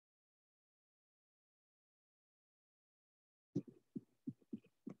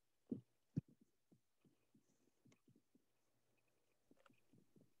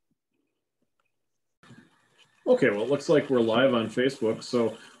Okay, well, it looks like we're live on Facebook.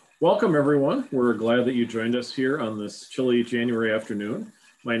 So, welcome everyone. We're glad that you joined us here on this chilly January afternoon.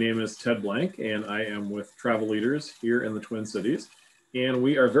 My name is Ted Blank, and I am with Travel Leaders here in the Twin Cities. And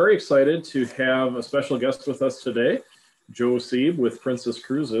we are very excited to have a special guest with us today, Joe Sieb with Princess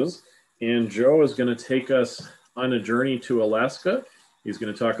Cruises. And Joe is going to take us on a journey to Alaska. He's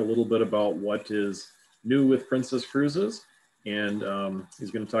going to talk a little bit about what is new with Princess Cruises. And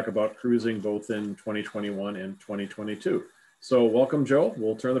he's going to talk about cruising both in 2021 and 2022. So welcome, Joe.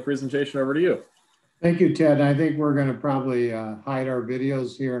 We'll turn the presentation over to you. Thank you, Ted. I think we're going to probably hide our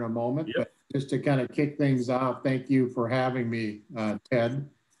videos here in a moment, Yep. but just to kind of kick things off, thank you for having me, Ted,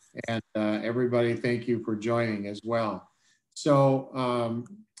 and everybody, thank you for joining as well. So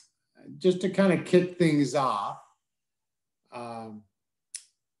just to kind of kick things off,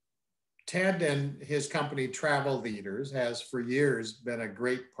 Ted and his company Travel Leaders has for years been a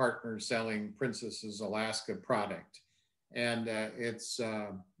great partner selling Princess's Alaska product. And it's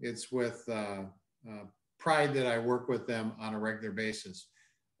with pride that I work with them on a regular basis.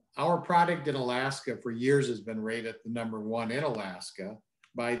 Our product in Alaska for years has been rated the #1 in Alaska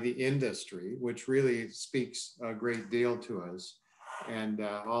by the industry, which really speaks a great deal to us and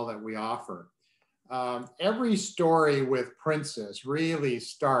all that we offer. Every story with Princess really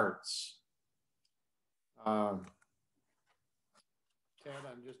starts. Ted,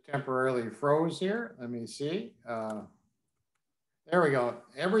 I'm just temporarily froze here. Let me see. There we go.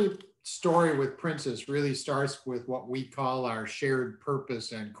 Every story with Princess really starts with what we call our shared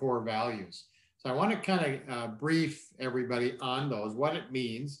purpose and core values. So I want to kind of brief everybody on those, what it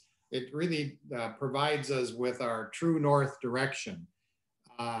means. It really provides us with our true north direction.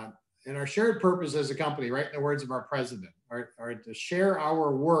 And our shared purpose as a company, right in the words of our president, are to share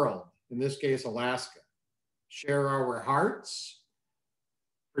our world, in this case, Alaska, share our hearts,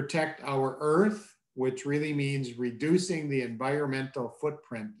 protect our earth, which really means reducing the environmental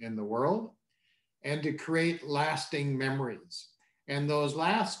footprint in the world, and to create lasting memories. And those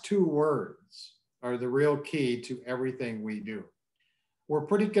last two words are the real key to everything we do. We're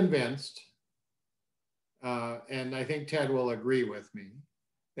pretty convinced, and I think Ted will agree with me,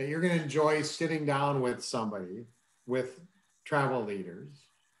 that you're going to enjoy sitting down with somebody, with Travel Leaders,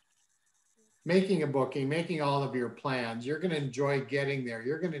 making a booking, making all of your plans. You're going to enjoy getting there.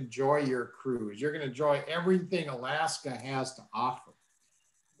 You're going to enjoy your cruise. You're going to enjoy everything Alaska has to offer.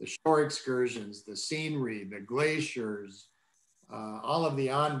 The shore excursions, the scenery, the glaciers, all of the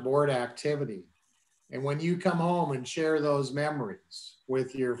onboard activity. And when you come home and share those memories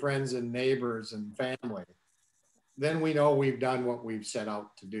with your friends and neighbors and family, then we know we've done what we've set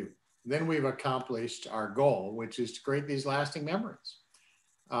out to do. Then we've accomplished our goal, which is to create these lasting memories.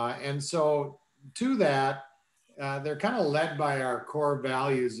 And so to that, they're kind of led by our core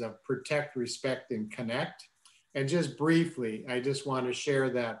values of protect, respect, and connect. And just briefly, I just want to share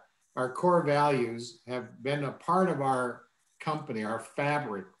that our core values have been a part of our company, our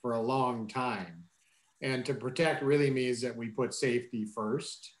fabric, for a long time. And to protect really means that we put safety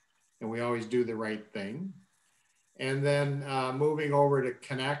first, and we always do the right thing. And then moving over to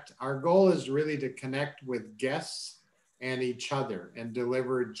connect, our goal is really to connect with guests and each other and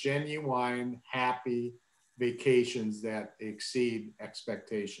deliver genuine, happy vacations that exceed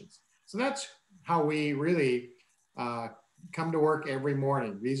expectations. So that's how we really come to work every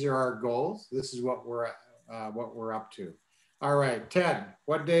morning. These are our goals. This is what we're up to. All right, Ted,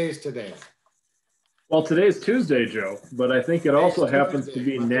 what day is today? Well, today's Tuesday, Joe, but I think it also happens to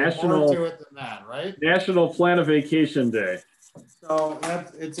be National Plan a Vacation Day. So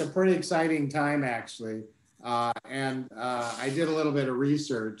it's a pretty exciting time, actually. And I did a little bit of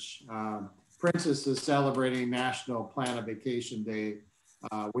research. Princess is celebrating National Plan a Vacation Day,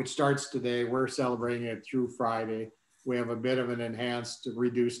 which starts today. We're celebrating it through Friday. We have a bit of an enhanced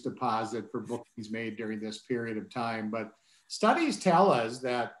reduced deposit for bookings made during this period of time. But studies tell us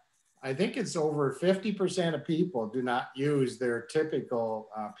that I think it's over 50% of people do not use their typical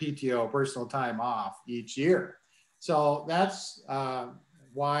PTO, personal time off, each year. So that's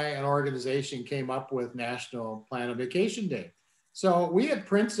why an organization came up with National Plan a Vacation Day. So we at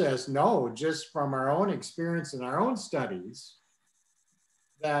Princess know, just from our own experience and our own studies,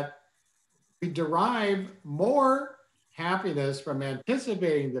 that we derive more happiness from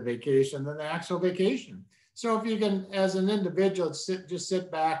anticipating the vacation than the actual vacation. So if you can, as an individual, just sit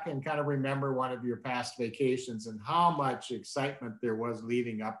back and kind of remember one of your past vacations and how much excitement there was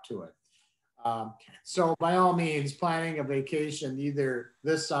leading up to it. So by all means, planning a vacation either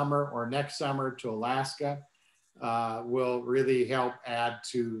this summer or next summer to Alaska will really help add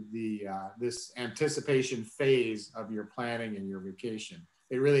to the this anticipation phase of your planning and your vacation.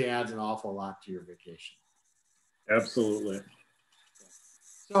 It really adds an awful lot to your vacation. Absolutely.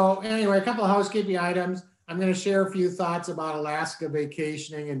 So anyway, a couple of housekeeping items. I'm going to share a few thoughts about Alaska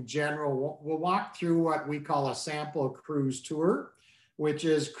vacationing in general. We'll walk through what we call a sample cruise tour, which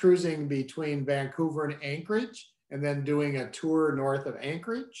is cruising between Vancouver and Anchorage, and then doing a tour north of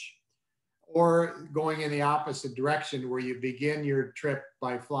Anchorage, or going in the opposite direction where you begin your trip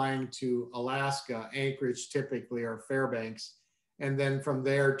by flying to Alaska, Anchorage typically, or Fairbanks, and then from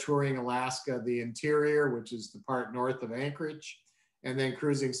there touring Alaska, the interior, which is the part north of Anchorage, and then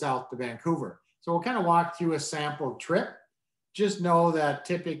cruising south to Vancouver. So we'll kind of walk through a sample trip. Just know that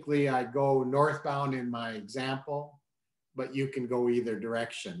typically I go northbound in my example, but you can go either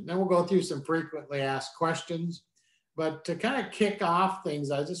direction. Then we'll go through some frequently asked questions. But to kind of kick off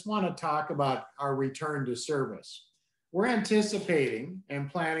things, I just want to talk about our return to service. We're anticipating and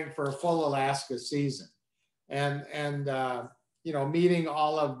planning for a full Alaska season, and you know, meeting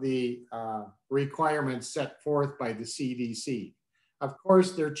all of the requirements set forth by the CDC. Of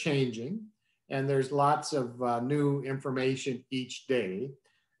course, they're changing, and there's lots of new information each day,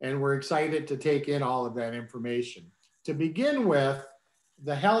 and we're excited to take in all of that information. To begin with,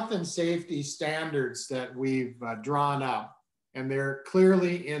 the health and safety standards that we've drawn up, and they're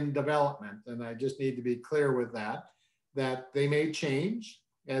clearly in development, and I just need to be clear with that, that they may change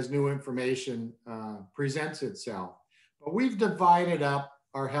as new information presents itself. But we've divided up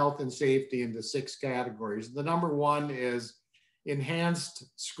our health and safety into 6 categories. The number 1 is enhanced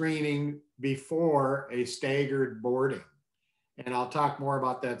screening before a staggered boarding. And I'll talk more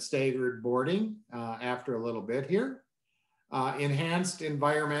about that staggered boarding after a little bit here. Enhanced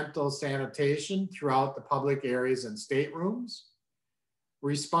environmental sanitation throughout the public areas and staterooms.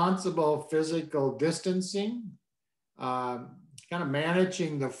 Responsible physical distancing, kind of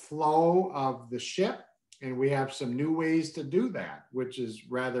managing the flow of the ship. And we have some new ways to do that, which is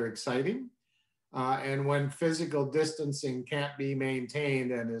rather exciting. And when physical distancing can't be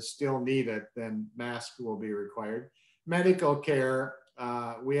maintained and is still needed, then masks will be required. Medical care,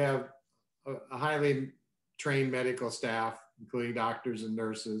 we have a highly trained medical staff, including doctors and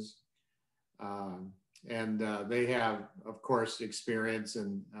nurses. And they have, of course, experience,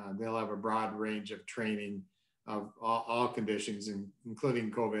 and they'll have a broad range of training of all conditions, including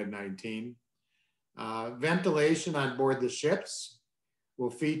COVID-19. Ventilation on board the ships will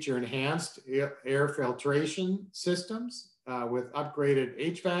feature enhanced air filtration systems with upgraded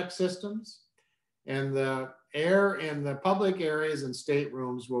HVAC systems. And the air in the public areas and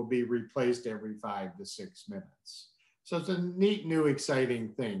staterooms will be replaced every 5 to 6 minutes. So it's a neat, new, exciting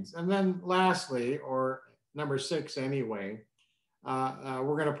things. And then lastly, or number 6 anyway,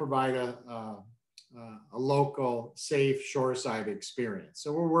 we're going to provide a local, safe shoreside experience.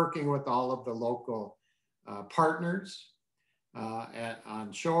 So we're working with all of the local partners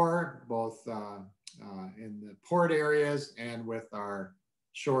on shore, both in the port areas and with our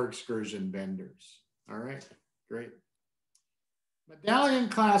shore excursion vendors. All right, great. Medallion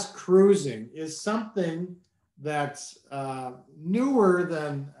class cruising is something that's newer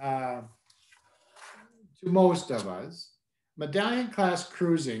than to most of us. Medallion class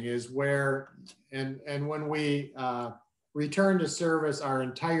cruising is where, and when we return to service, our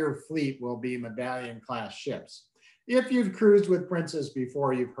entire fleet will be Medallion class ships. If you've cruised with Princess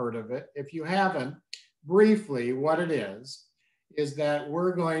before, you've heard of it. If you haven't, briefly, what it is that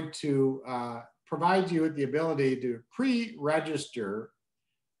we're going to provide you with the ability to pre-register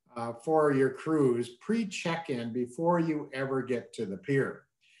for your cruise, pre-check-in before you ever get to the pier.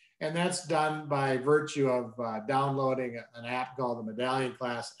 And that's done by virtue of downloading an app called the Medallion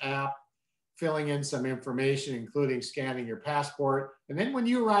Class app, filling in some information, including scanning your passport. And then when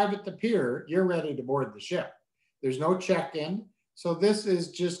you arrive at the pier, you're ready to board the ship. There's no check-in. So this is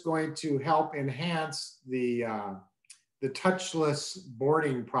just going to help enhance the touchless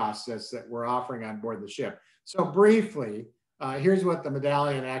boarding process that we're offering on board the ship. So briefly, here's what the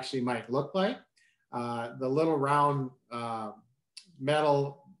Medallion actually might look like. The little round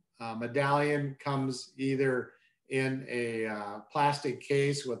metal medallion comes either in a plastic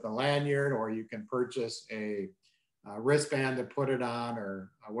case with a lanyard, or you can purchase a wristband to put it on,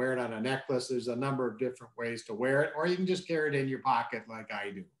 or wear it on a necklace. There's a number of different ways to wear it, or you can just carry it in your pocket like I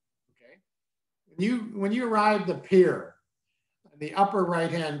do, okay? When you arrive at the pier, in the upper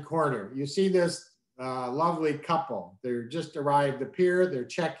right-hand corner, you see this lovely couple. They're just arrived at the pier, they're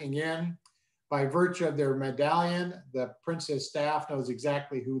checking in. By virtue of their medallion, the Princess staff knows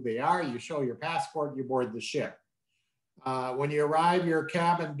exactly who they are. You show your passport, you board the ship. When you arrive your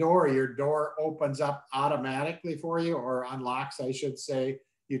cabin door, your door opens up automatically for you, or unlocks, I should say.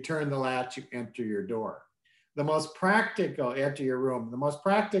 You turn the latch, you enter your door. The most practical, enter your room. The most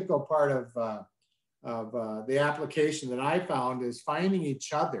practical part of the application that I found is finding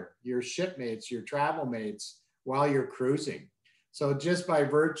each other, your shipmates, your travel mates, while you're cruising. So just by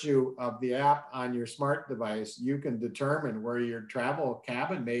virtue of the app on your smart device, you can determine where your travel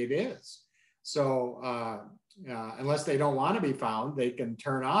cabin mate is. So unless they don't want to be found, they can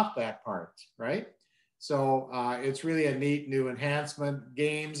turn off that part, right? So it's really a neat new enhancement.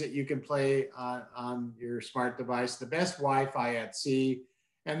 Games that you can play on your smart device, the best Wi-Fi at sea,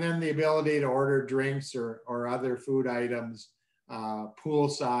 and then the ability to order drinks or other food items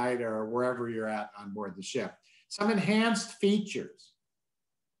poolside or wherever you're at on board the ship. Some enhanced features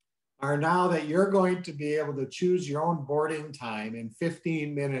are now that you're going to be able to choose your own boarding time in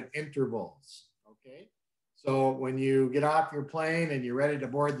 15-minute intervals, okay? So when you get off your plane and you're ready to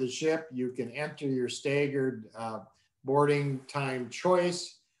board the ship, you can enter your staggered boarding time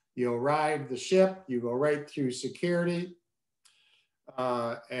choice. You arrive the ship, you go right through security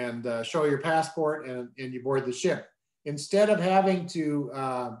and show your passport and you board the ship. Instead of having to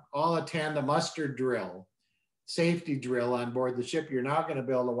all attend a muster drill, safety drill on board the ship, you're now going to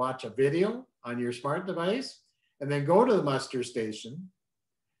be able to watch a video on your smart device and then go to the muster station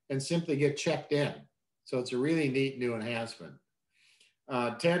and simply get checked in. So it's a really neat new enhancement.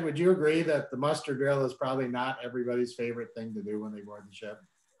 Ted, would you agree that the muster drill is probably not everybody's favorite thing to do when they board the ship?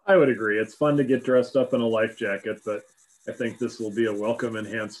 I would agree. It's fun to get dressed up in a life jacket, but I think this will be a welcome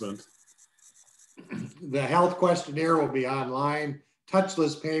enhancement. The health questionnaire will be online,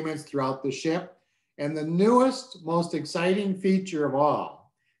 touchless payments throughout the ship. And the newest, most exciting feature of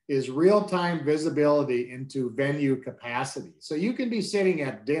all is real-time visibility into venue capacity. So you can be sitting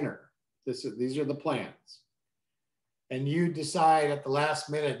at dinner. These are the plans. And you decide at the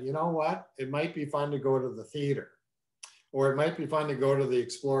last minute, you know what? It might be fun to go to the theater, or it might be fun to go to the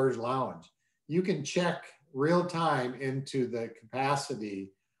Explorers Lounge. You can check real time into the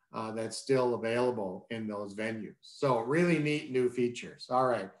capacity that's still available in those venues. So really neat new features. All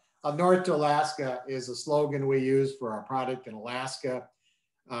right. North to Alaska is a slogan we use for our product in Alaska.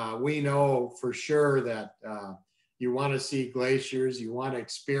 We know for sure that you want to see glaciers, you want to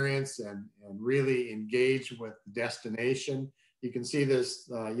experience and really engage with the destination. You can see this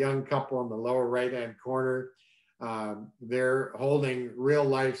young couple in the lower right-hand corner. They're holding real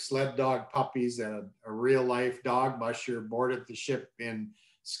life sled dog puppies that a real life dog musher boarded the ship in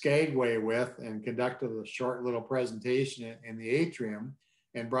Skagway with and conducted a short little presentation in the atrium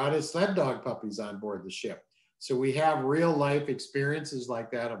and brought his sled dog puppies on board the ship. So we have real life experiences like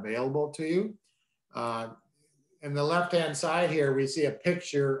that available to you. In the left-hand side here, we see a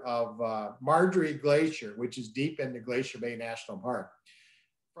picture of Marjorie Glacier, which is deep into Glacier Bay National Park.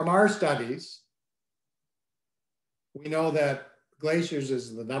 From our studies, we know that glaciers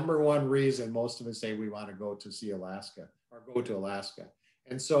is the #1 reason most of us say we want to go to see Alaska or go to Alaska.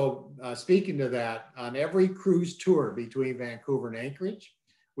 And so speaking to that, on every cruise tour between Vancouver and Anchorage,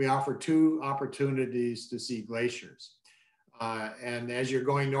 we offer 2 opportunities to see glaciers. And as you're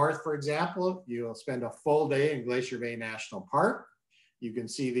going north, for example, you'll spend a full day in Glacier Bay National Park. You can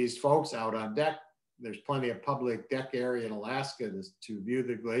see these folks out on deck. There's plenty of public deck area in Alaska to view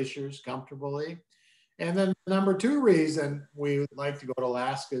the glaciers comfortably. And then the #2 reason we would like to go to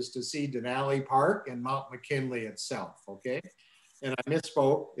Alaska is to see Denali Park and Mount McKinley itself, okay? And I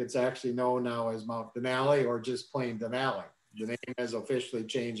misspoke. It's actually known now as Mount Denali or just plain Denali. The name has officially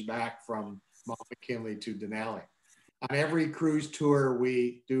changed back from Mount McKinley to Denali. On every cruise tour,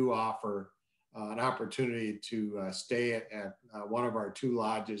 we do offer an opportunity to stay at one of our 2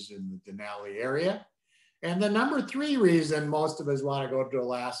 lodges in the Denali area. And the #3 reason most of us want to go to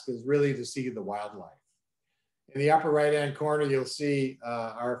Alaska is really to see the wildlife. In the upper right-hand corner, you'll see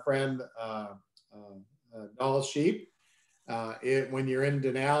our friend Dall's sheep. When you're in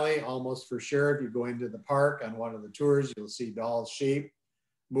Denali, almost for sure, if you go into the park on one of the tours, you'll see Dall's sheep.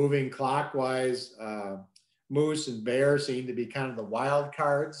 Moving clockwise, moose and bear seem to be kind of the wild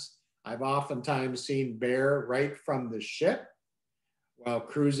cards. I've oftentimes seen bear right from the ship while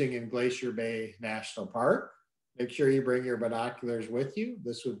cruising in Glacier Bay National Park. Make sure you bring your binoculars with you.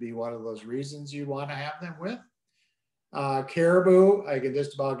 This would be one of those reasons you want to have them with. Caribou, I can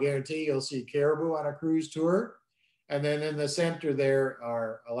just about guarantee you'll see caribou on a cruise tour. And then in the center there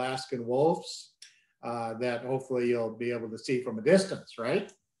are Alaskan wolves that hopefully you'll be able to see from a distance,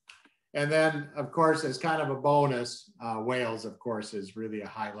 right? And then, of course, as kind of a bonus, whales, of course, is really a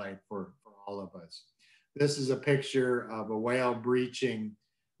highlight for all of us. This is a picture of a whale breaching,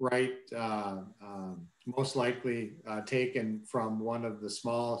 right, most likely taken from one of the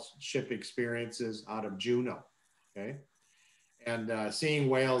small ship experiences out of Juneau, okay? And seeing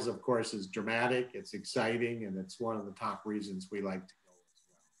whales, of course, is dramatic, it's exciting, and it's one of the top reasons we like to go as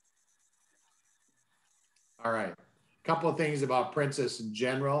well. All right. A couple of things about Princess in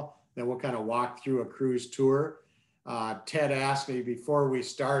general, then we'll kind of walk through a cruise tour. Ted asked me before we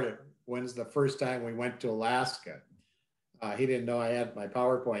started, when's the first time we went to Alaska? He didn't know I had my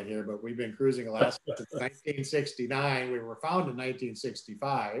PowerPoint here, but we've been cruising Alaska since 1969. We were founded in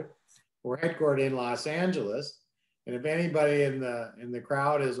 1965. We're headquartered in Los Angeles. And if anybody in the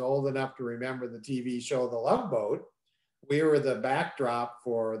crowd is old enough to remember the TV show The Love Boat, we were the backdrop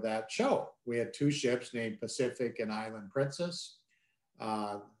for that show. We had two ships named Pacific and Island Princess,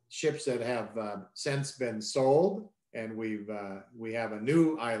 ships that have since been sold, and we have a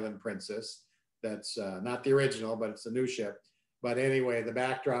new Island Princess that's not the original, but it's a new ship. But anyway, the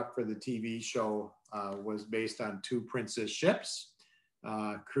backdrop for the TV show was based on two Princess ships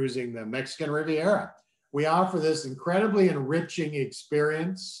cruising the Mexican Riviera. We offer this incredibly enriching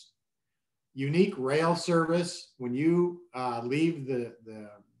experience. Unique rail service. When you leave the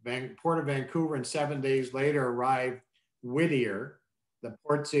Port of Vancouver and 7 days later arrive Whittier, the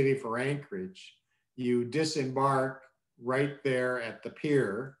port city for Anchorage, you disembark right there at the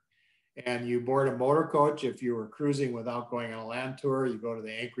pier and you board a motor coach. If you were cruising without going on a land tour, you go to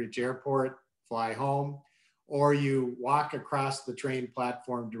the Anchorage airport, fly home, or you walk across the train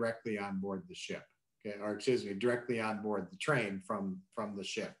platform directly on board the ship, okay? Or excuse me, directly on board the train from the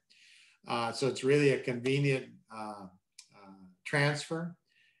ship. So it's really a convenient transfer.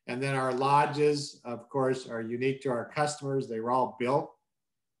 And then our lodges, of course, are unique to our customers. They were all built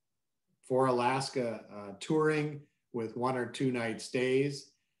for Alaska touring with 1 or 2 night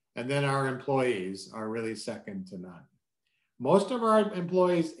stays. And then our employees are really second to none. Most of our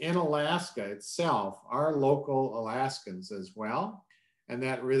employees in Alaska itself are local Alaskans as well. And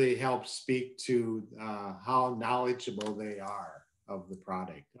that really helps speak to how knowledgeable they are of the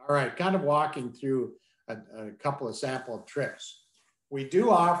product. All right, kind of walking through a couple of sample trips. We do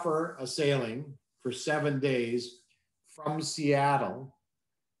offer a sailing for 7 days from Seattle.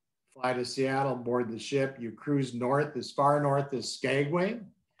 Fly to Seattle, board the ship. You cruise north, as far north as Skagway,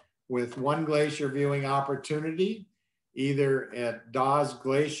 with 1 glacier viewing opportunity, either at Dawes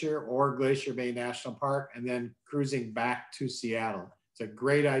Glacier or Glacier Bay National Park, and then cruising back to Seattle. It's a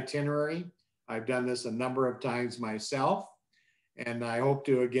great itinerary. I've done this a number of times myself. And I hope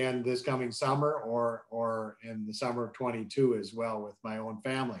to again this coming summer or in the summer of 22 as well with my own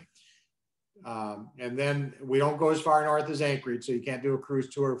family. And then we don't go as far north as Anchorage, so you can't do a cruise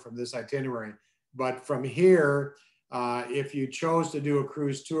tour from this itinerary. But from here, if you chose to do a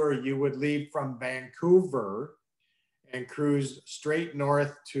cruise tour, you would leave from Vancouver and cruise straight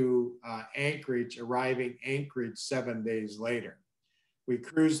north to Anchorage, arriving Anchorage 7 days later. We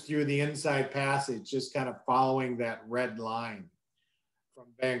cruise through the Inside Passage, just kind of following that red line. From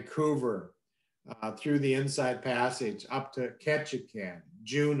Vancouver through the Inside Passage up to Ketchikan,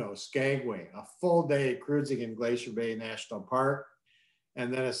 Juneau, Skagway, a full day cruising in Glacier Bay National Park,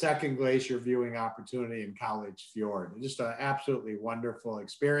 and then a second glacier viewing opportunity in College Fjord. Just an absolutely wonderful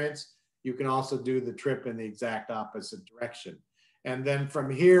experience. You can also do the trip in the exact opposite direction. And then from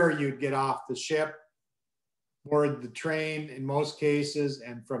here, you'd get off the ship, board the train in most cases,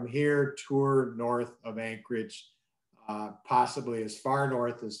 and from here, tour north of Anchorage, possibly as far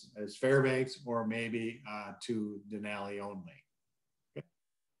north as Fairbanks, or maybe to Denali only. Okay.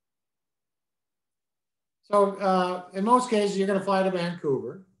 So in most cases, you're going to fly to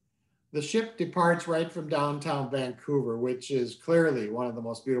Vancouver. The ship departs right from downtown Vancouver, which is clearly one of the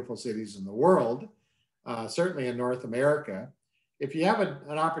most beautiful cities in the world, certainly in North America. If you have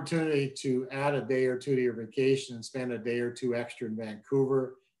an opportunity to add a day or two to your vacation and spend a day or two extra in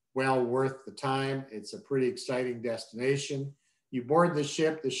Vancouver, well worth the time. It's a pretty exciting destination. You board the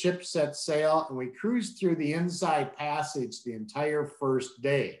ship sets sail, and we cruise through the Inside Passage the entire first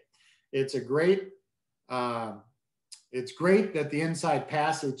day. It's great that the Inside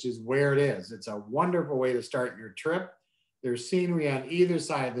Passage is where it is. It's a wonderful way to start your trip. There's scenery on either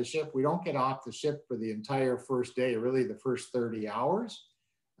side of the ship. We don't get off the ship for the entire first day, really the first 30 hours.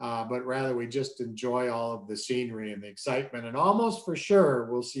 But rather we just enjoy all of the scenery and the excitement, and almost for sure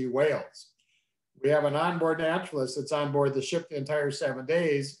we'll see whales. We have an onboard naturalist that's on board the ship the entire 7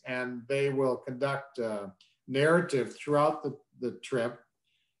 days, and they will conduct narrative throughout the trip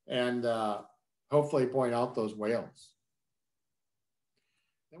and hopefully point out those whales.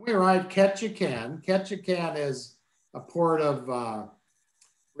 Then we arrive Ketchikan. Ketchikan is a port of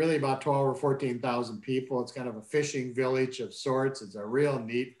really about 12 or 14,000 people. It's kind of a fishing village of sorts. It's a real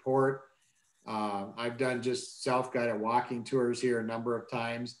neat port. I've done just self-guided walking tours here a number of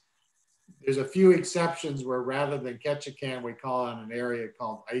times. There's a few exceptions where rather than Ketchikan, we call on an area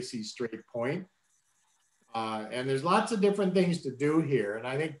called Icy Strait Point. And there's lots of different things to do here. And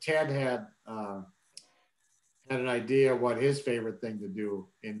I think Ted had had an idea what his favorite thing to do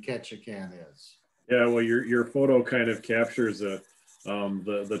in Ketchikan is. Yeah, well, your photo kind of captures the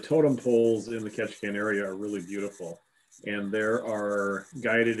totem poles in the Ketchikan area are really beautiful. And there are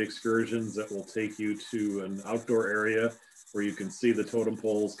guided excursions that will take you to an outdoor area where you can see the totem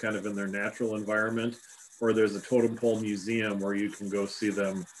poles kind of in their natural environment, or there's a totem pole museum where you can go see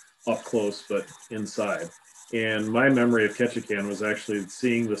them up close but inside. And my memory of Ketchikan was actually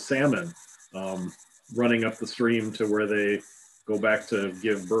seeing the salmon running up the stream to where they go back to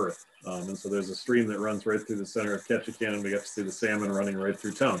give birth. And so there's a stream that runs right through the center of Ketchikan, and we got to see the salmon running right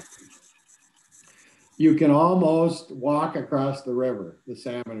through town. You can almost walk across the river. The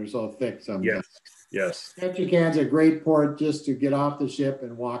salmon are so thick sometimes. Yes. Ketchikan's a great port just to get off the ship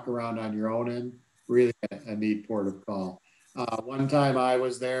and walk around on your own end. Really a neat port of call. One time I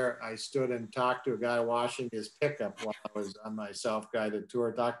was there, I stood and talked to a guy washing his pickup while I was on my self-guided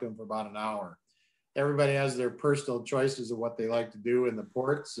tour. Talked to him for about an hour. Everybody has their personal choices of what they like to do in the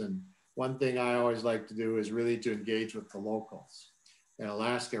ports. And one thing I always like to do is really to engage with the locals. And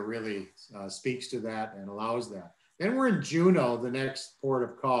Alaska really speaks to that and allows that. Then we're in Juneau, the next port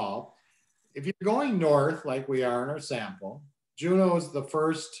of call. If you're going north, like we are in our sample, Juneau is the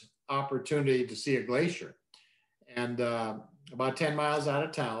first opportunity to see a glacier. And about 10 miles out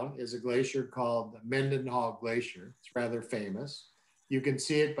of town is a glacier called Mendenhall Glacier. It's rather famous. You can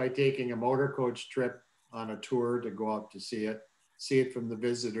see it by taking a motor coach trip on a tour to go up to see it from the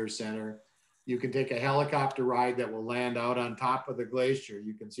visitor center. You can take a helicopter ride that will land out on top of the glacier.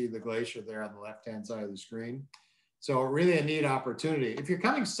 You can see the glacier there on the left-hand side of the screen. So really a neat opportunity. If you're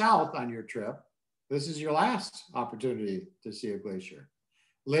coming south on your trip, this is your last opportunity to see a glacier.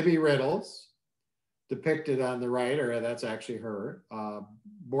 Libby Riddles, depicted on the right, or that's actually her,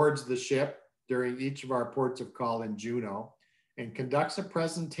 boards the ship during each of our ports of call in Juneau and conducts a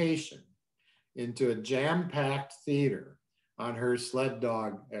presentation into a jam-packed theater on her sled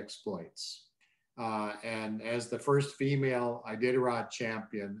dog exploits. And as the first female Iditarod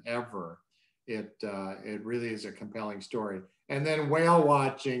champion ever, it really is a compelling story. And then whale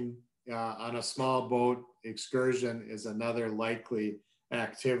watching on a small boat excursion is another likely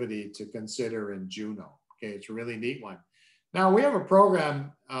activity to consider in Juneau. Okay, it's a really neat one. Now we have a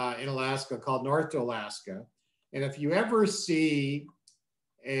program in Alaska called North to Alaska. And if you ever see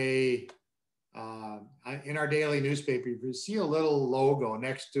in our daily newspaper, if you see a little logo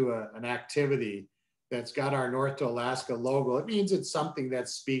next to an activity that's got our North to Alaska logo, it means it's something that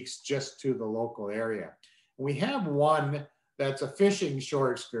speaks just to the local area. We have one that's a fishing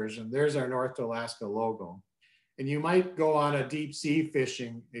shore excursion. There's our North to Alaska logo. And you might go on a deep sea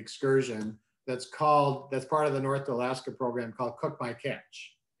fishing excursion that's part of the North to Alaska program called Cook My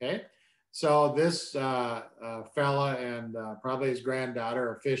Catch, okay? So this fella and probably his granddaughter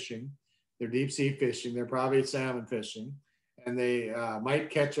are fishing. They're deep sea fishing. They're probably salmon fishing. And they might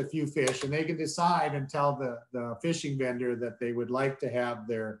catch a few fish, and they can decide and tell the fishing vendor that they would like to have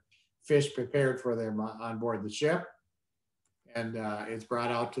their fish prepared for them on board the ship. And it's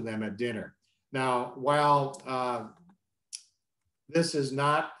brought out to them at dinner. Now, while this is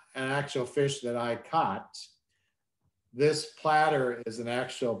not an actual fish that I caught, this platter is an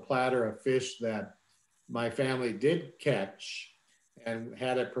actual platter of fish that my family did catch and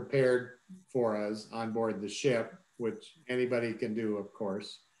had it prepared for us on board the ship, which anybody can do, of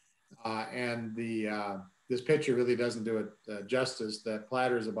course. And this picture really doesn't do it justice. That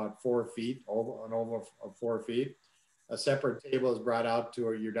platter is about 4 feet, an oval of 4 feet. A separate table is brought out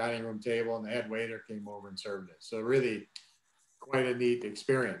to your dining room table, and the head waiter came over and served it. So really quite a neat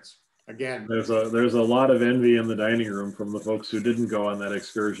experience. Again, there's a lot of envy in the dining room from the folks who didn't go on that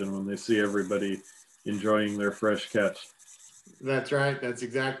excursion when they see everybody enjoying their fresh catch. That's right. That's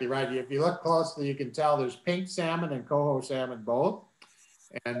exactly right. If you look closely, you can tell there's pink salmon and coho salmon both,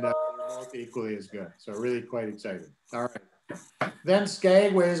 and they're both equally as good. So really quite excited. All right. Then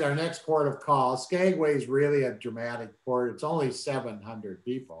Skagway is our next port of call. Skagway is really a dramatic port. It's only 700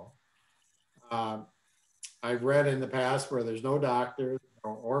 people. I've read in the past where there's no doctor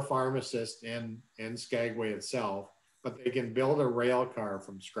or pharmacist in Skagway itself, but they can build a rail car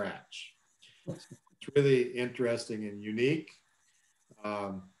from scratch. It's really interesting and unique.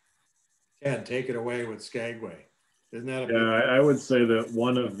 Ted, take it away with Skagway. Isn't that a I would say that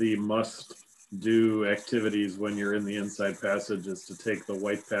one of the must-do activities when you're in the Inside Passage is to take the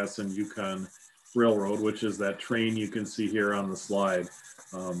White Pass and Yukon Railroad, which is that train you can see here on the slide.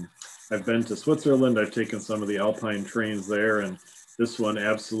 I've been to Switzerland. I've taken some of the Alpine trains there, and this one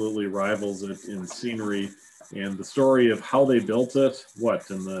absolutely rivals it in scenery and the story of how they built it.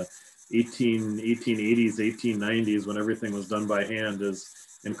 In the 1880s, 1890s, when everything was done by hand, is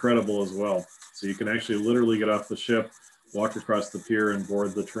incredible as well. So you can actually literally get off the ship, walk across the pier, and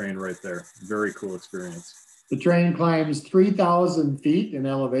board the train right there. Very cool experience. The train climbs 3,000 feet in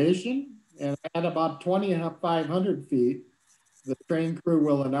elevation, and at about 2,500 feet, the train crew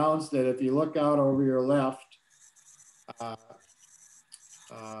will announce that if you look out over your left,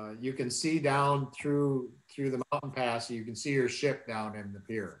 you can see down through the mountain pass. You can see your ship down in the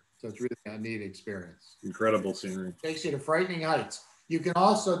pier. So it's really a neat experience. Incredible scenery. Takes you to frightening heights. You can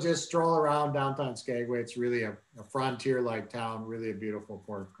also just stroll around downtown Skagway. It's really a frontier-like town, really a beautiful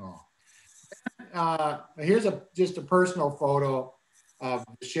port of call. Here's just a personal photo of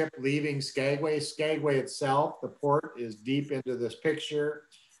the ship leaving Skagway. Skagway itself, the port, is deep into this picture,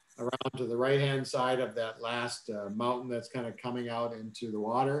 around to the right-hand side of that last mountain that's kind of coming out into the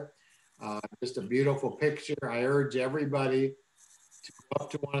water. Just a beautiful picture. I urge everybody to go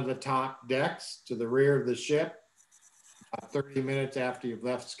up to one of the top decks to the rear of the ship 30 minutes after you've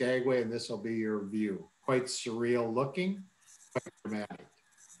left Skagway, and this will be your view. Quite surreal looking, quite dramatic.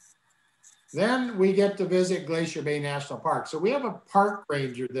 Then we get to visit Glacier Bay National Park. So we have a park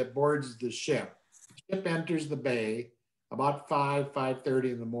ranger that boards the ship. The ship enters the bay about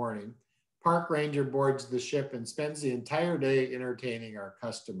 5:30 in the morning. Park ranger boards the ship and spends the entire day entertaining our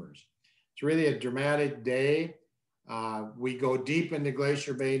customers. It's really a dramatic day. We go deep into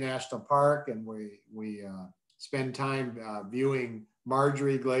Glacier Bay National Park, and we spend time viewing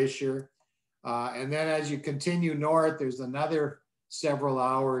Marjorie Glacier. And then as you continue north, there's another several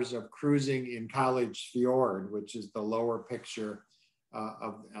hours of cruising in College Fjord, which is the lower picture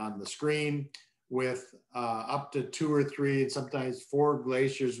on the screen, with up to 2 or 3 and sometimes 4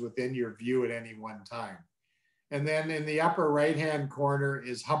 glaciers within your view at any one time. And then in the upper right-hand corner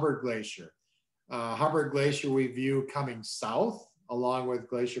is Hubbard Glacier. Hubbard Glacier we view coming south along with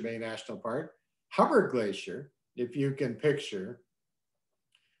Glacier Bay National Park. Hubbard Glacier, if you can picture,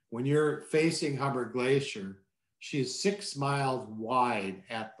 when you're facing Hubbard Glacier, she's 6 miles wide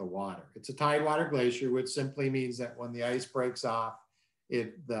at the water. It's a tidewater glacier, which simply means that when the ice breaks off,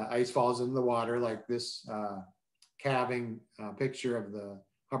 the ice falls into the water, like this calving picture of the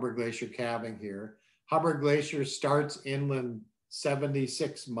Hubbard Glacier calving here. Hubbard Glacier starts inland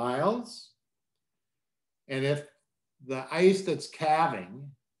 76 miles. And if the ice that's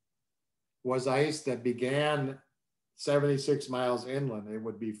calving was ice that began 76 miles inland, it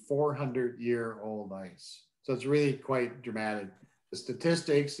would be 400-year-old ice. So it's really quite dramatic. The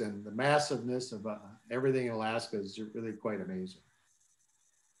statistics and the massiveness of everything in Alaska is really quite amazing.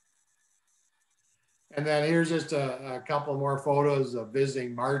 And then here's just a couple more photos of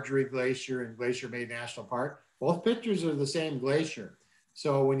visiting Marjorie Glacier and Glacier Bay National Park. Both pictures are the same glacier.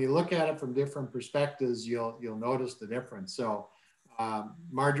 So when you look at it from different perspectives, you'll notice the difference. So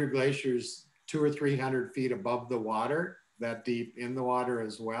Marjorie Glacier is 200 or 300 feet above the water, that deep in the water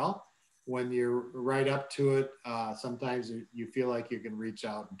as well. When you're right up to it, sometimes you feel like you can reach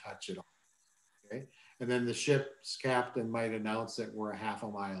out and touch it. Okay? And then the ship's captain might announce that we're a half a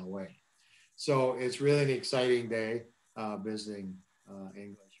mile away. So it's really an exciting day visiting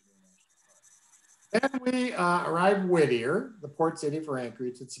in Glacier Bay National Park. Then we arrive in Whittier, the port city for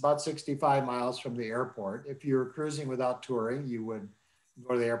Anchorage. It's about 65 miles from the airport. If you're cruising without touring, you would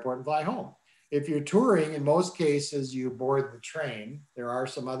go to the airport and fly home. If you're touring, in most cases, you board the train. There are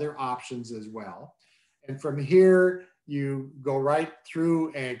some other options as well. And from here, you go right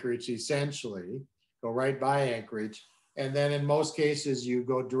through Anchorage, essentially, go right by Anchorage. And then in most cases, you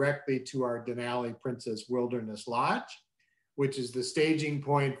go directly to our Denali Princess Wilderness Lodge, which is the staging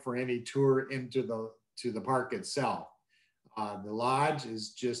point for any tour into the park itself. The lodge is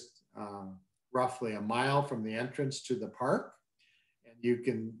just roughly a mile from the entrance to the park. And you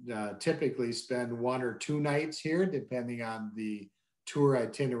can typically spend 1 or 2 nights here, depending on the tour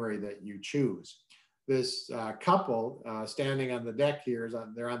itinerary that you choose. This couple standing on the deck here,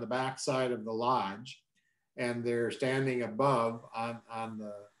 they're on the back side of the lodge, and they're standing above on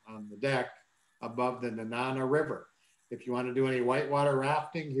the deck above the Nenana River. If you want to do any whitewater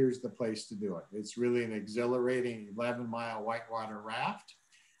rafting, here's the place to do it. It's really an exhilarating 11-mile whitewater raft.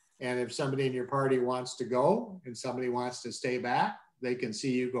 And if somebody in your party wants to go and somebody wants to stay back, they can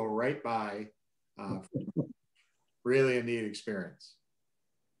see you go right by. Really a neat experience.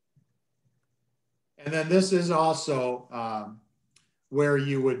 And then this is also where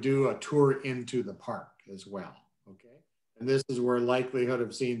you would do a tour into the park as well, okay? And this is where likelihood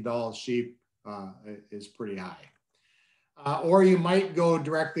of seeing Dall's sheep is pretty high. Or you might go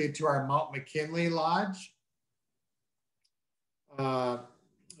directly to our Mount McKinley Lodge,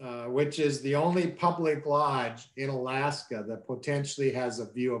 which is the only public lodge in Alaska that potentially has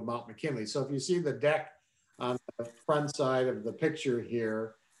a view of Mount McKinley. So if you see the deck on the front side of the picture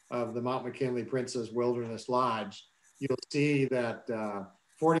here of the Mount McKinley Princess Wilderness Lodge, you'll see that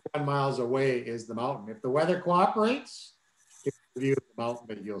 41 miles away is the mountain. If the weather cooperates, here's the view of the mountain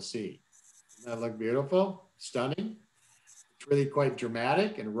that you'll see. Doesn't that look beautiful? Stunning. It's really quite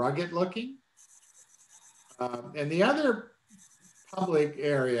dramatic and rugged looking. And the other public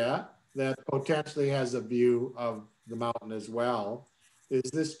area that potentially has a view of the mountain as well is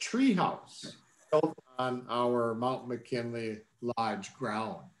this tree house built on our Mount McKinley Lodge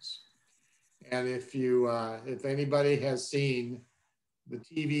grounds. And if anybody has seen the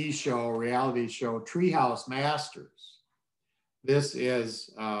TV show, reality show, Treehouse Masters, this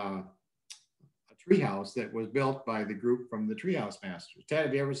is a treehouse that was built by the group from the Treehouse Masters. Ted,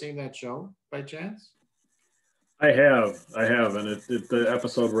 have you ever seen that show by chance? I have, and the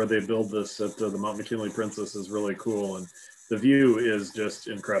episode where they build this at the Mount McKinley Princess is really cool, and the view is just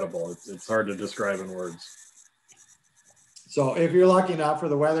incredible. It's hard to describe in words. So if you're lucky enough for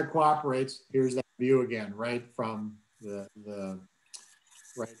the weather cooperates, here's that view again, right from the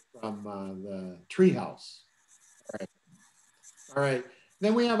treehouse. All right.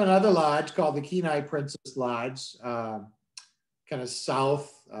 Then we have another lodge called the Kenai Princess Lodge, kind of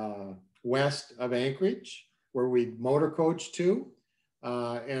south west of Anchorage, where we motor coach to.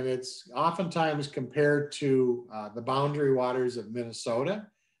 And it's oftentimes compared to the boundary waters of Minnesota,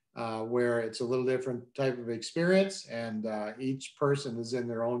 where it's a little different type of experience. And each person is in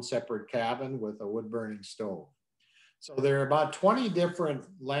their own separate cabin with a wood burning stove. So there are about 20 different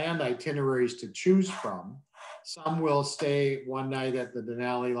land itineraries to choose from. Some will stay one night at the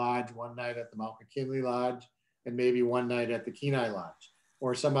Denali Lodge, one night at the Mount McKinley Lodge, and maybe one night at the Kenai Lodge,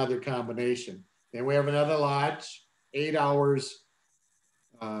 or some other combination. Then we have another lodge 8 hours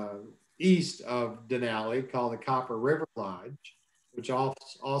east of Denali called the Copper River Lodge, which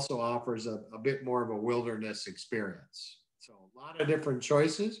also offers a bit more of a wilderness experience. So a lot of different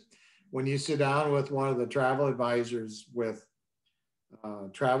choices. When you sit down with one of the travel advisors with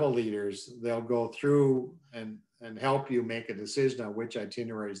travel leaders, they'll go through and help you make a decision on which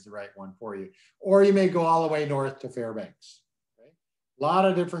itinerary is the right one for you. Or you may go all the way north to Fairbanks. Okay? A lot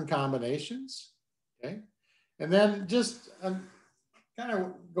of different combinations. Okay, and then just kind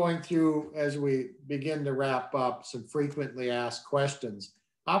of going through as we begin to wrap up some frequently asked questions.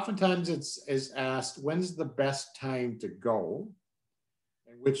 Oftentimes it's asked, when's the best time to go?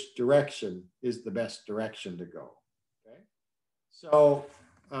 And which direction is the best direction to go? Okay, so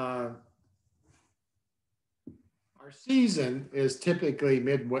our season is typically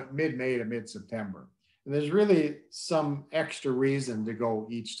mid-May to mid-September. And there's really some extra reason to go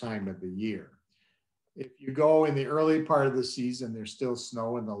each time of the year. If you go in the early part of the season, there's still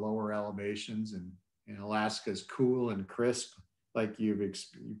snow in the lower elevations, and Alaska's cool and crisp like you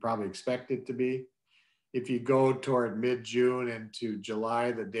probably expect it to be. If you go toward mid-June into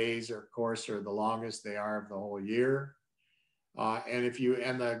July, the days, of course, are the longest they are of the whole year. And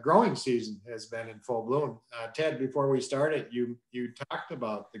the growing season has been in full bloom. Ted, before we started, you talked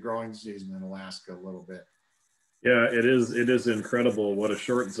about the growing season in Alaska a little bit. Yeah, it is incredible what a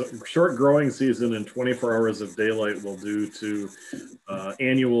short growing season and 24 hours of daylight will do to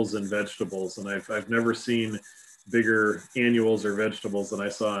annuals and vegetables. And I've never seen bigger annuals or vegetables than I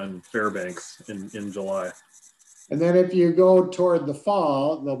saw in Fairbanks in July. And then if you go toward the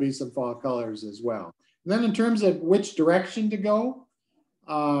fall, there'll be some fall colors as well. And then in terms of which direction to go,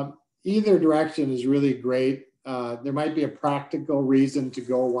 either direction is really great. There might be a practical reason to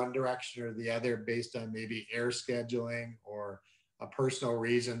go one direction or the other based on maybe air scheduling or a personal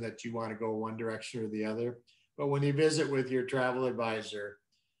reason that you want to go one direction or the other. But when you visit with your travel advisor,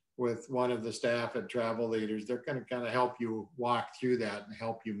 with one of the staff at Travel Leaders, they're going to kind of help you walk through that and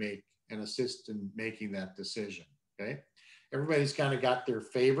help you make and assist in making that decision, okay? Everybody's kind of got their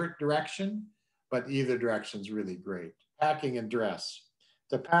favorite direction, but either direction is really great. Packing and dress.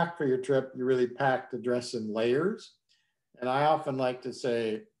 To pack for your trip, you really pack the dress in layers. And I often like to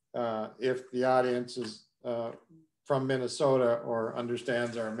say, if the audience is from Minnesota or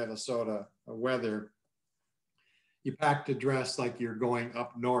understands our Minnesota weather, you pack the dress like you're going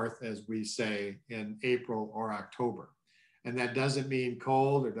up north, as we say, in April or October. And that doesn't mean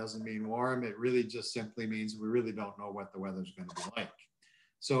cold or doesn't mean warm. It really just simply means we really don't know what the weather's going to be like.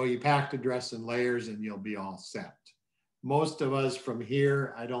 So you pack the dress in layers and you'll be all set. Most of us from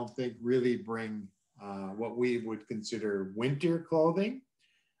here, I don't think really bring what we would consider winter clothing.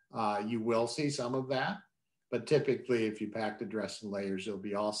 You will see some of that, but typically if you pack the dress in layers, you'll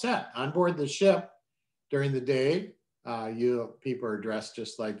be all set. On board the ship during the day, people are dressed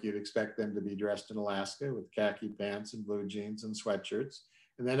just like you'd expect them to be dressed in Alaska, with khaki pants and blue jeans and sweatshirts.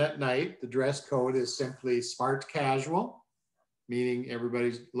 And then at night, the dress code is simply smart casual, meaning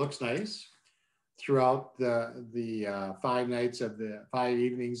everybody looks nice throughout the 5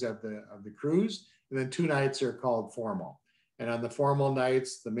 evenings of the cruise. And then 2 nights are called formal. And on the formal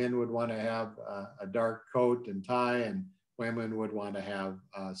nights, the men would want to have a dark coat and tie, and women would want to have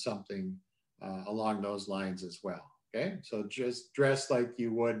something along those lines as well. Okay, so just dress like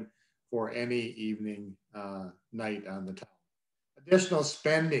you would for any evening night on the town. Additional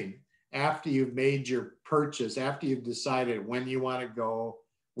spending after you've made your purchase, after you've decided when you want to go,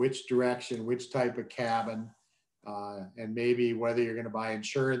 which direction, which type of cabin, and maybe whether you're going to buy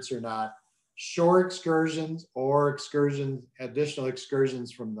insurance or not. Shore excursions or additional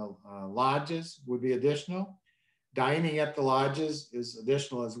excursions from the lodges would be additional. Dining at the lodges is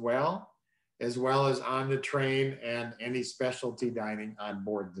additional as well as on the train and any specialty dining on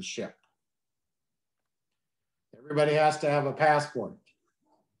board the ship. Everybody has to have a passport.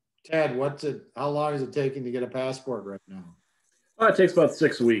 Ted, how long is it taking to get a passport right now? It takes about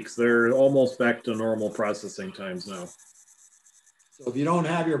 6 weeks. They're almost back to normal processing times now. So if you don't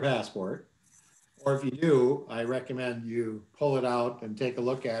have your passport, or if you do, I recommend you pull it out and take a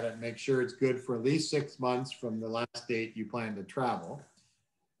look at it and make sure it's good for at least 6 months from the last date you plan to travel,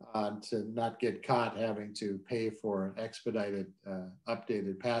 to not get caught having to pay for an expedited,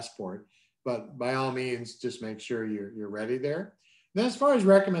 updated passport. But by all means, just make sure you're ready there. Then as far as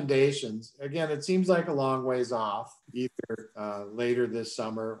recommendations, again, it seems like a long ways off, either later this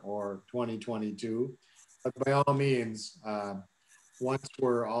summer or 2022. But by all means, once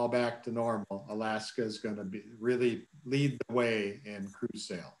we're all back to normal, Alaska is going to really lead the way in cruise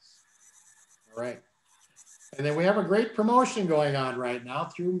sales. All right. And then we have a great promotion going on right now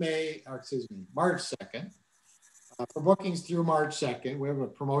through March 2nd. For bookings through March 2nd, we have a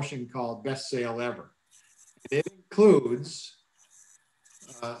promotion called Best Sale Ever. It includes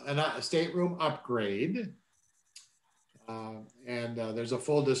a stateroom upgrade, and there's a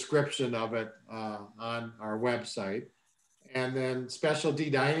full description of it on our website. And then specialty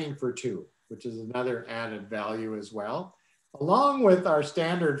dining for 2, which is another added value as well, along with our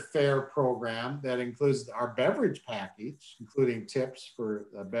standard fare program that includes our beverage package, including tips for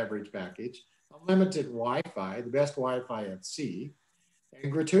the beverage package, unlimited Wi-Fi, the best Wi-Fi at sea, and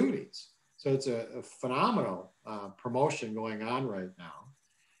gratuities. So it's a phenomenal promotion going on right now.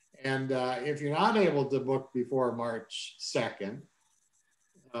 And if you're not able to book before March 2nd,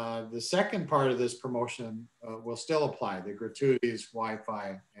 the second part of this promotion will still apply, the gratuities,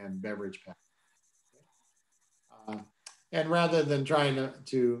 Wi-Fi, and beverage package. And rather than trying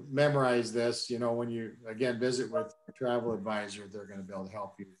to memorize this, when you, again, visit with a travel advisor, they're going to be able to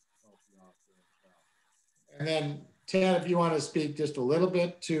help you out there as well. And then, Ted, if you want to speak just a little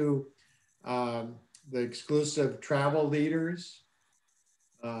bit to the exclusive travel leaders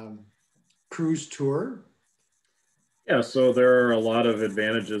cruise tour. Yeah, so there are a lot of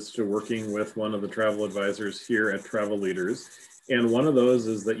advantages to working with one of the travel advisors here at Travel Leaders. And one of those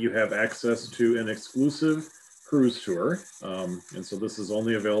is that you have access to an exclusive cruise tour. And so this is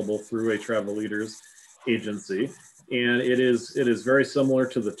only available through a Travel Leaders agency. And it is very similar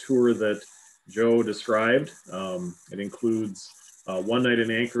to the tour that Joe described. It includes 1 night in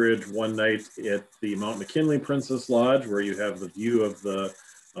Anchorage, 1 night at the Mount McKinley Princess Lodge, where you have the view of the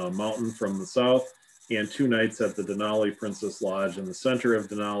mountain from the south, and 2 nights at the Denali Princess Lodge in the center of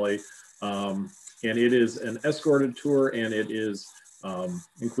Denali. And it is an escorted tour, and it is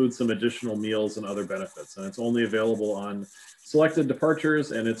includes some additional meals and other benefits. And it's only available on selected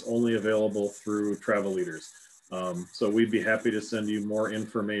departures, and it's only available through Travel Leaders. So we'd be happy to send you more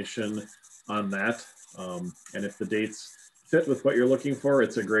information on that. And if the dates fit with what you're looking for,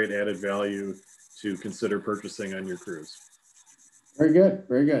 it's a great added value to consider purchasing on your cruise. Very good,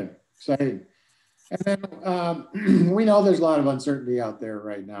 very good, exciting. And then we know there's a lot of uncertainty out there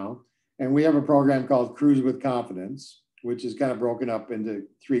right now. And we have a program called Cruise with Confidence, which is kind of broken into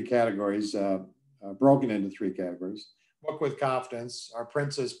 3 categories. Book with Confidence, our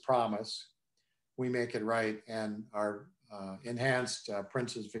Princess Promise, We Make It Right, and our enhanced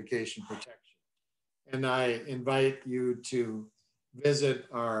Princess Vacation Protection. And I invite you to visit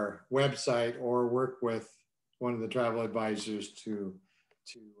our website or work with one of the travel advisors to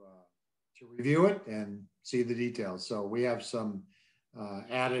review it and see the details. So we have some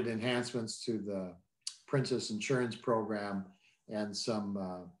added enhancements to the Princess Insurance Program and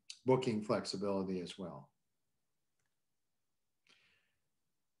some booking flexibility as well.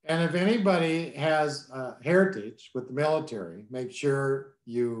 And if anybody has heritage with the military, make sure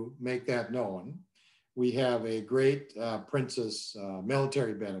you make that known. we have a great Princess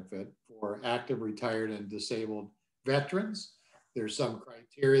military benefit for active, retired, and disabled veterans. There's some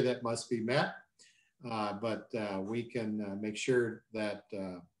criteria that must be met, but we can make sure that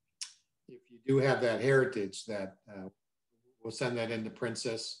if you do have that heritage, that we'll send that into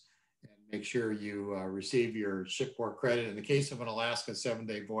Princess and make sure you receive your shipboard credit. In the case of an Alaska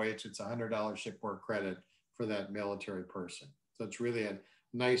 7-day voyage, it's $100 shipboard credit for that military person. So it's really a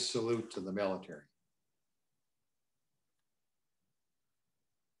nice salute to the military.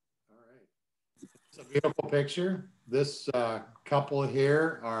 All right. It's a beautiful picture. This couple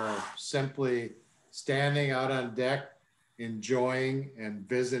here are simply standing out on deck, enjoying and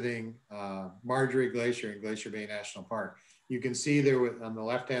visiting Marjorie Glacier in Glacier Bay National Park. You can see there on the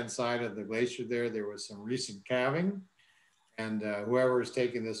left-hand side of the glacier there was some recent calving, and whoever was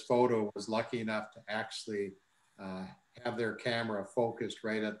taking this photo was lucky enough to actually have their camera focused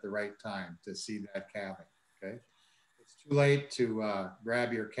right at the right time to see that calving, okay? It's too late to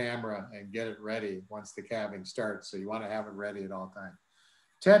grab your camera and get it ready once the calving starts, so you wanna have it ready at all times.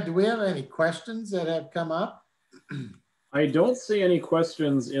 Ted, do we have any questions that have come up? I don't see any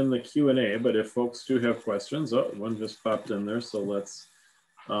questions in the Q&A, but if folks do have questions, oh, one just popped in there, so let's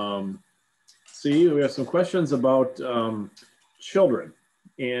see. We have some questions about children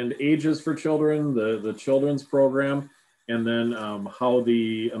and ages for children, the children's program, and then how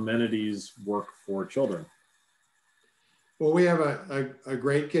the amenities work for children. Well, we have a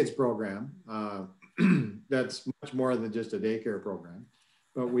great kids program that's much more than just a daycare program.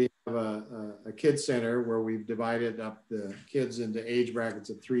 But we have a kids center where we've divided up the kids into age brackets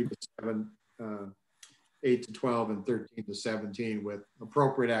of 3 to 7, 8 to 12, and 13 to 17 with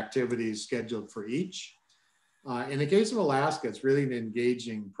appropriate activities scheduled for each. In the case of Alaska, it's really an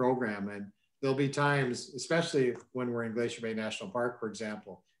engaging program, and there'll be times, especially when we're in Glacier Bay National Park, for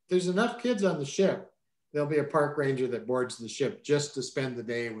example, if there's enough kids on the ship, there'll be a park ranger that boards the ship just to spend the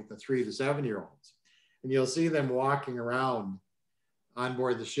day with the 3 to 7-year-olds. And you'll see them walking around on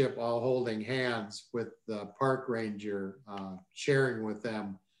board the ship, all holding hands with the park ranger, sharing with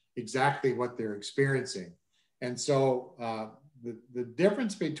them exactly what they're experiencing. And so the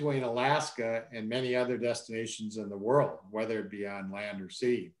difference between Alaska and many other destinations in the world, whether it be on land or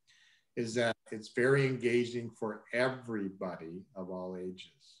sea, is that it's very engaging for everybody of all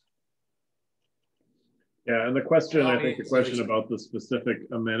ages. Yeah, and the question, I think the question about the specific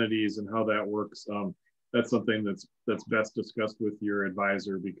amenities and how that works, that's something that's best discussed with your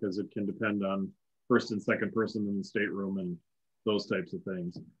advisor, because it can depend on first and second person in the stateroom and those types of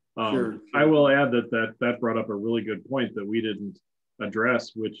things. Sure. I will add that brought up a really good point that we didn't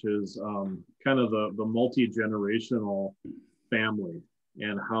address, which is kind of the multi-generational family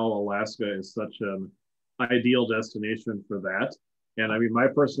and how Alaska is such an ideal destination for that. And I mean, my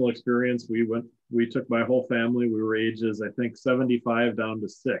personal experience, we took my whole family. We were ages, I think, 75 down to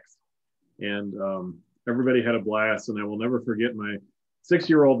 6. And everybody had a blast. And I will never forget my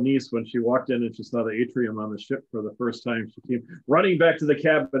 6-year-old niece when she walked in and she saw the atrium on the ship for the first time. She came running back to the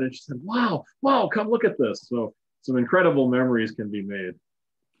cabin and she said, wow, come look at this. So some incredible memories can be made.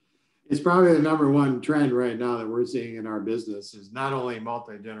 It's probably the #1 trend right now that we're seeing in our business is not only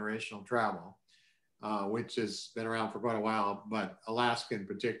multi-generational travel, which has been around for quite a while, but Alaska in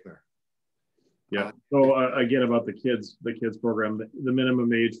particular. Yeah. So again, about the kids program, the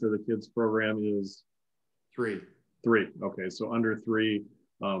minimum age for the kids program is 3. Okay. So under 3,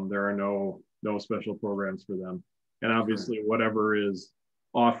 there are no special programs for them. And obviously whatever is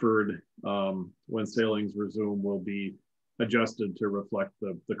offered when sailings resume will be adjusted to reflect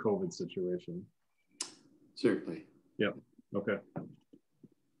the COVID situation. Certainly. Yep. Okay.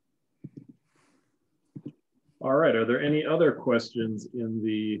 All right. Are there any other questions in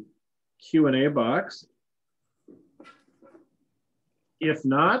the Q&A box? If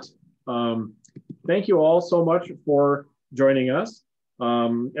not, thank you all so much for joining us.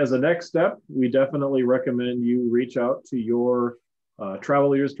 As a next step, we definitely recommend you reach out to your Travel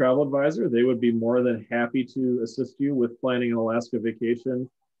Leaders travel advisor. They would be more than happy to assist you with planning an Alaska vacation,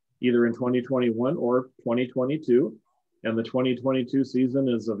 either in 2021 or 2022. And the 2022 season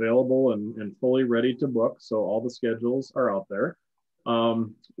is available and fully ready to book. So all the schedules are out there.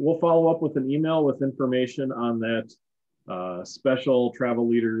 We'll follow up with an email with information on that special Travel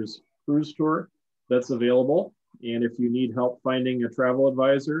Leaders cruise tour that's available. And if you need help finding a travel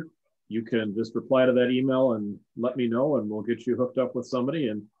advisor, you can just reply to that email and let me know, and we'll get you hooked up with somebody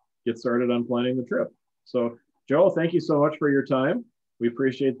and get started on planning the trip. So Joe, thank you so much for your time. We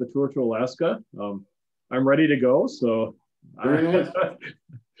appreciate the tour to Alaska. I'm ready to go. So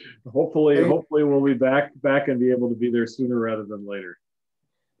hopefully we'll be back and be able to be there sooner rather than later.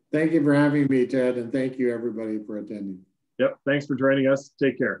 Thank you for having me, Ted, and thank you everybody for attending. Yep. Thanks for joining us.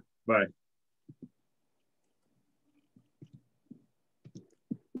 Take care. Bye.